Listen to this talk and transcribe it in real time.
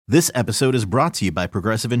This episode is brought to you by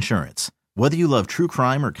Progressive Insurance. Whether you love true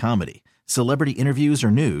crime or comedy, celebrity interviews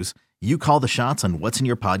or news, you call the shots on what's in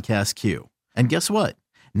your podcast queue. And guess what?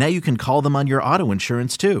 Now you can call them on your auto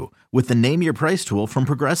insurance too with the Name Your Price tool from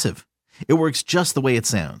Progressive. It works just the way it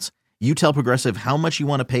sounds. You tell Progressive how much you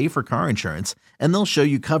want to pay for car insurance, and they'll show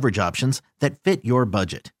you coverage options that fit your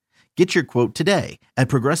budget. Get your quote today at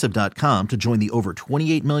Progressive.com to join the over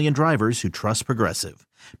 28 million drivers who trust Progressive.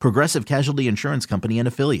 Progressive Casualty Insurance Company and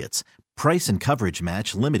Affiliates. Price and coverage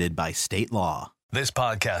match limited by state law. This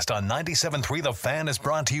podcast on 97.3 The Fan is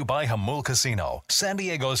brought to you by Jamul Casino, San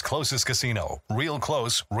Diego's closest casino. Real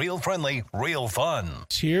close, real friendly, real fun.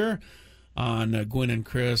 Here on Gwynn and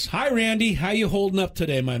Chris. Hi, Randy. How you holding up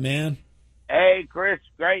today, my man? Hey, Chris.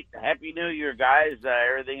 Great. Happy New Year, guys.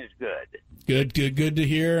 Everything is good. Good to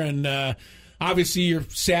hear. And obviously you're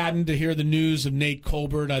saddened to hear the news of Nate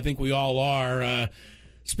Colbert. I think we all are,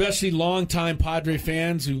 especially longtime Padre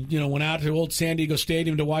fans who went out to old San Diego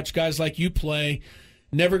Stadium to watch guys like you play.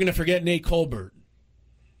 Never going to forget Nate Colbert.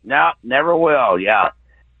 No, never will. Yeah,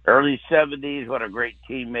 early 70s. What a great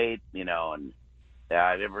teammate, and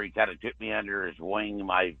I remember he kind of took me under his wing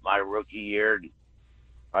my rookie year.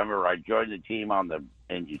 I remember I joined the team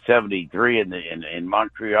in '73 in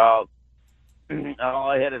Montreal. All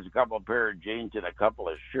I had is a couple of pair of jeans and a couple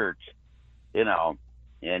of shirts,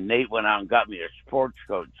 And Nate went out and got me a sports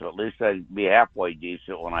coat, so at least I'd be halfway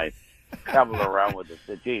decent when I traveled around with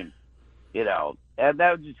the team, And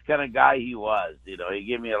that was just the kind of guy he was. He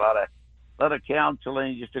gave me a lot of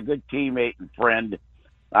counseling, just a good teammate and friend.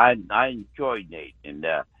 I enjoyed Nate, and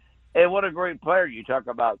what a great player. You talk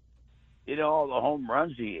about, all the home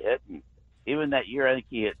runs he hit, and even that year I think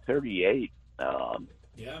he hit 38.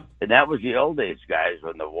 Yeah. And that was the old days, guys,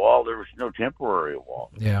 when there was no temporary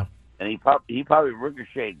wall. Yeah. And he probably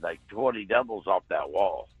ricocheted like 20 doubles off that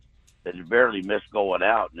wall that he barely missed going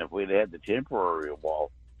out. And if we'd had the temporary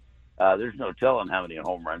wall, there's no telling how many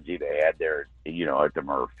home runs he'd have had there, at the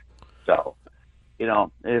Murph. So,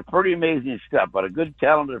 it's pretty amazing stuff. But a good,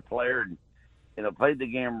 talented player, and played the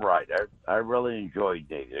game right. I really enjoyed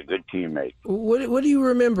Nate. A good teammate. What do you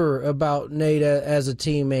remember about Nate as a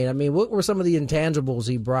teammate? I mean, what were some of the intangibles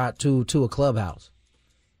he brought to a clubhouse?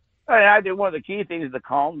 I think one of the key things is the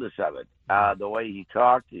calmness of it. The way he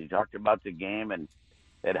talked about the game and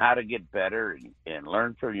how to get better and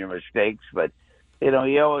learn from your mistakes. But,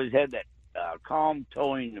 he always had that calm,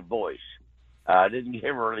 towing voice. Didn't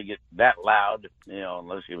ever really get that loud,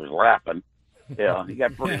 unless he was laughing. He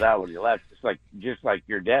got pretty loud when he left, just like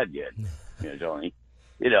your dad did, Tony.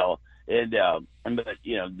 Then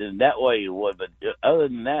that way he would. But other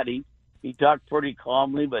than that, he talked pretty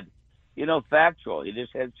calmly, but factual. He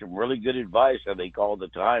just had some really good advice, I think, all the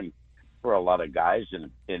time for a lot of guys,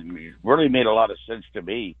 and it really made a lot of sense to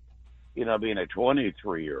me. Being a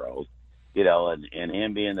 23-year-old, and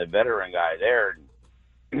him being the veteran guy there,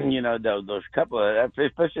 and, those couple of,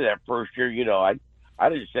 especially that first year, I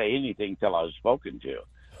didn't say anything till I was spoken to.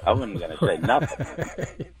 I wasn't going to say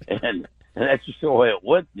nothing. and that's just the way it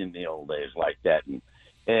went in the old days like that.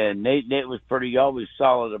 And Nate was pretty always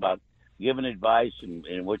solid about giving advice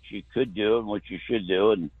and what you could do and what you should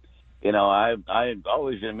do. And, I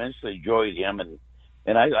always immensely enjoyed him.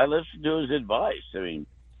 And I listened to his advice. I mean,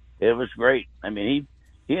 it was great. I mean,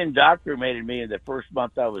 he indoctrinated me in the first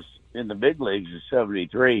month I was in the big leagues in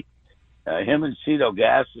 '73. Him and Cito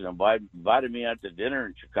Gaston invited me out to dinner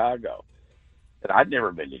in Chicago. And I'd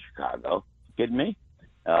never been to Chicago. You kidding me?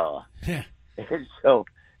 Yeah. And so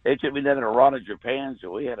they took me down to Rana Japan,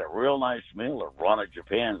 so we had a real nice meal at Rana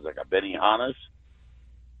Japan's, like a Benihana's.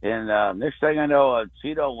 And next thing I know,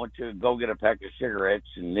 Cito went to go get a pack of cigarettes,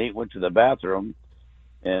 and Nate went to the bathroom.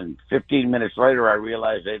 And 15 minutes later, I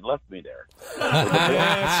realized they'd left me there.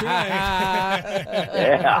 That's right.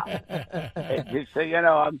 Yeah. And just so you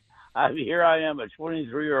know, here I am, a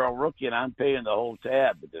 23-year-old rookie, and I'm paying the whole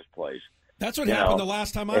tab at this place. That's what happened the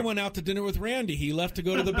last time I went out to dinner with Randy. He left to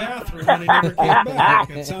go to the bathroom, and he never came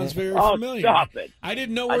back. It sounds very familiar. Stop it. I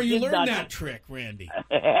didn't know where you learned that trick, Randy.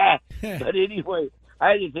 But anyway,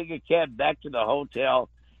 I had to take a cab back to the hotel.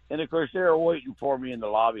 And, of course, they were waiting for me in the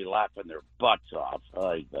lobby laughing their butts off.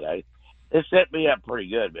 It set me up pretty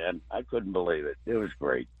good, man. I couldn't believe it. It was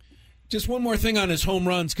great. Just one more thing on his home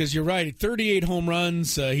runs, because you're right. 38 home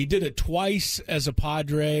runs. He did it twice as a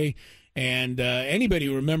Padre. And anybody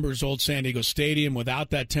who remembers old San Diego Stadium without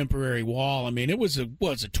that temporary wall, I mean, it was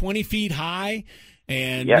 20 feet high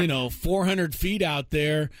and, 400 feet out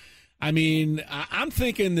there. I mean, I'm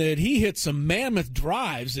thinking that he hit some mammoth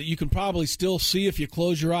drives that you can probably still see if you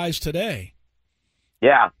close your eyes today.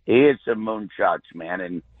 Yeah, he hit some moonshots, man,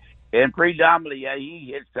 and predominantly,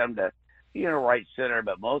 he hit some to right center,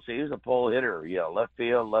 but mostly he was a pull hitter, left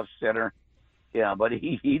field, left center. Yeah, but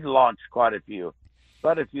he launched quite a few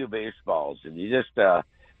baseballs, and he just,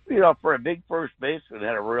 for a big first baseman,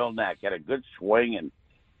 had a real knack, had a good swing,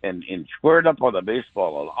 and squared up on the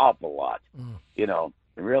baseball an awful lot. It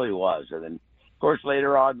really was. And then, of course,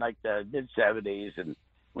 later on, like the mid-'70s, and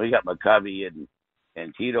we got McCovey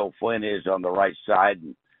and Tito Fuentes on the right side,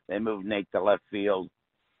 and they moved Nate to left field.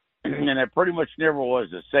 And it pretty much never was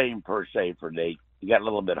the same, per se, for Nate. It got a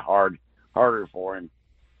little bit harder for him,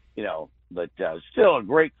 but still a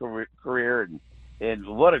great career, and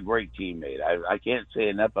what a great teammate. I can't say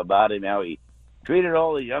enough about him, how he treated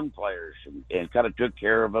all the young players and kind of took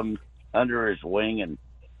care of them under his wing, and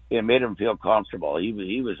it made him feel comfortable.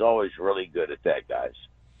 He was always really good at that, guys.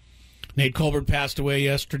 Nate Colbert passed away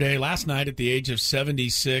last night at the age of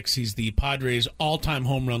 76. He's the Padres' all-time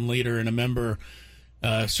home run leader and a member,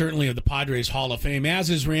 certainly, of the Padres Hall of Fame, as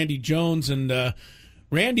is Randy Jones. And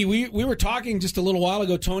Randy, we were talking just a little while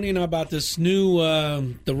ago, Tony and I, about this new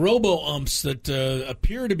the robo-umps that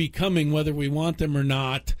appear to be coming, whether we want them or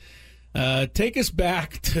not. Take us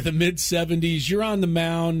back to the mid-'70s. You're on the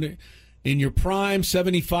mound in your prime,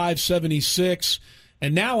 75, 76,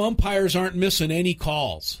 and now umpires aren't missing any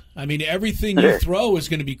calls. I mean, everything you throw is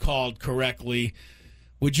going to be called correctly.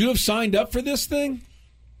 Would you have signed up for this thing?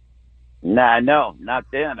 Nah, no, not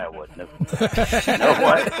then. I wouldn't have. You know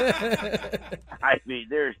what?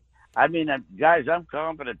 Guys, I'm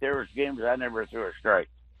confident there was games I never threw a strike.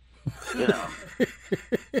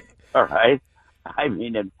 All right.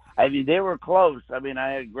 They were close. I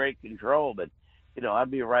had great control, but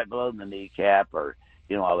I'd be right below the kneecap, or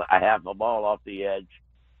I have the ball off the edge,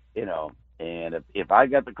 and if I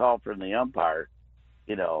got the call from the umpire,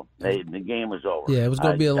 the game was over. Yeah, it was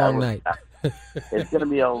going to be a long night. It's going to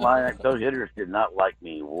be a long night. Those hitters did not like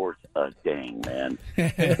me worth a dang, man.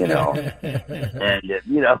 And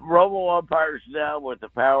robo umpires now with the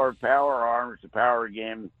power arms, the power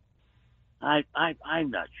game. I'm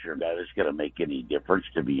not sure that it's going to make any difference,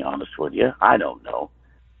 to be honest with you. I don't know.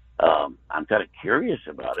 I'm kind of curious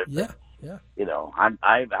about it. Yeah.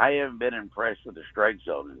 I haven't been impressed with the strike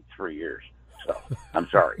zone in 3 years. So I'm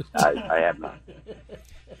sorry. I have not.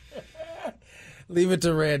 Leave it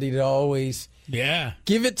to Randy to always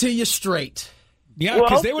give it to you straight. Yeah,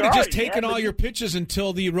 because they would have just taken all your pitches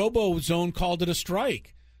until the robo zone called it a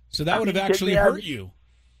strike. So that would have actually hurt you.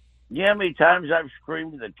 You know how many times I've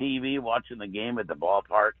screamed at the TV watching the game at the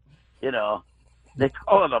ballpark? They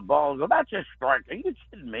call it a ball. Go, that's a strike. Are you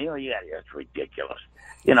kidding me? Oh, yeah, that's ridiculous.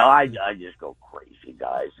 I just go crazy,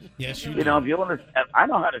 guys. Yes, you do. If you want to, I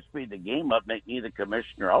know how to speed the game up. Make me the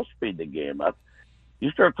commissioner. I'll speed the game up. You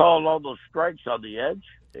start calling all those strikes on the edge,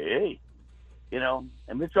 hey, and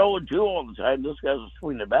it's 0-2 all the time. Those guys will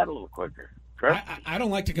swing the bat a little quicker. I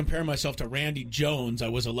don't like to compare myself to Randy Jones. I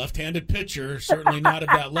was a left-handed pitcher, certainly not at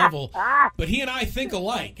that level. But he and I think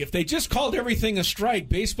alike. If they just called everything a strike,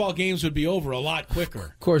 baseball games would be over a lot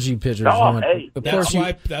quicker. Of course, you pitchers want. Of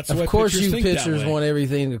course, you pitchers want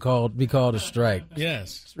everything to be called a strike.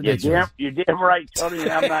 Yes, you're damn right, Tony.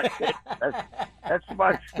 I'm not kidding. That's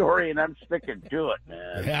my story, and I'm sticking to it,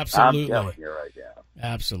 man. Absolutely, I'm telling you right now.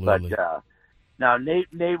 Absolutely. But now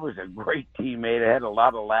Nate was a great teammate. I had a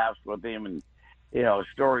lot of laughs with him, and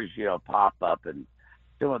stories pop up, and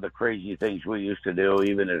some of the crazy things we used to do,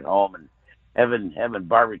 even at home, and having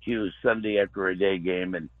barbecues Sunday after a day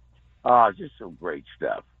game, and just some great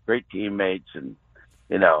stuff. Great teammates, and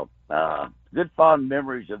good fond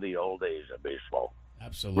memories of the old days of baseball.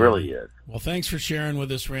 Absolutely, really is. Well, thanks for sharing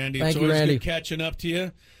with us, Randy. Thank it's you, always Randy. Good catching up to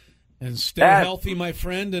you. And stay healthy, my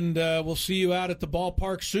friend, and we'll see you out at the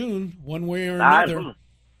ballpark soon, one way or another.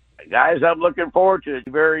 Guys, I'm looking forward to it.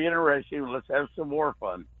 It's very interesting. Let's have some more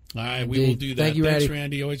fun. All right, we will do that. Thank you, Thanks, Randy.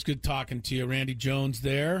 Randy. Always good talking to you. Randy Jones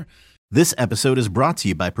there. This episode is brought to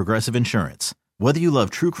you by Progressive Insurance. Whether you love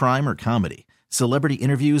true crime or comedy, celebrity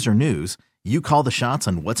interviews or news, you call the shots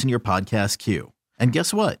on what's in your podcast queue. And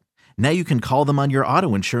guess what? Now you can call them on your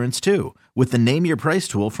auto insurance, too, with the Name Your Price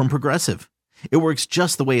tool from Progressive. It works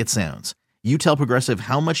just the way it sounds. You tell Progressive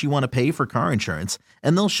how much you want to pay for car insurance,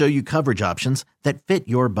 and they'll show you coverage options that fit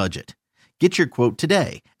your budget. Get your quote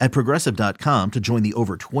today at Progressive.com to join the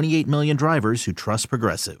over 28 million drivers who trust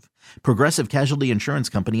Progressive. Progressive Casualty Insurance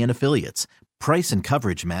Company and Affiliates. Price and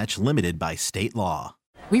coverage match limited by state law.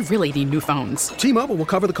 We really need new phones. T-Mobile will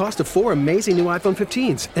cover the cost of 4 amazing new iPhone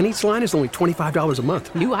 15s, and each line is only $25 a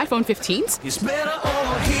month. New iPhone 15s? It's better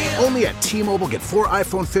over here. Only at T-Mobile, get 4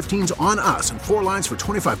 iPhone 15s on us and 4 lines for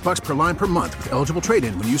 $25 per line per month with eligible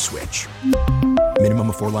trade-in when you switch. Minimum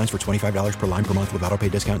of 4 lines for $25 per line per month with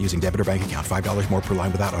autopay discount using debit or bank account. $5 more per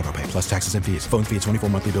line without autopay, plus taxes and fees. Phone fee at 24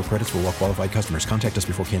 monthly bill credits for well qualified customers. Contact us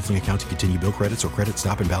before canceling account to continue bill credits or credit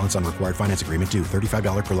stop and balance on required finance agreement due.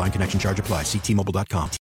 $35 per line connection charge applies. See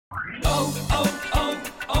T-Mobile.com.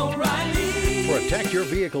 O'Reilly. Protect your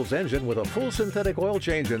vehicle's engine with a full synthetic oil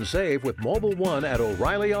change and save with Mobil 1 at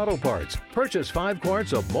O'Reilly Auto Parts. Purchase 5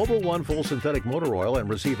 quarts of Mobil 1 full synthetic motor oil and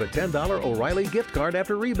receive a $10 O'Reilly gift card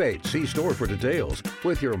after rebate. See store for details.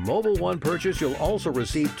 With your Mobil 1 purchase, you'll also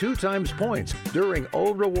receive 2 times points during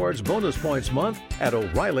O Rewards Bonus Points Month at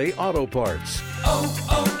O'Reilly Auto Parts.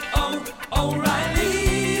 O'Reilly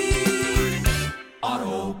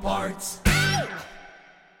Auto Parts.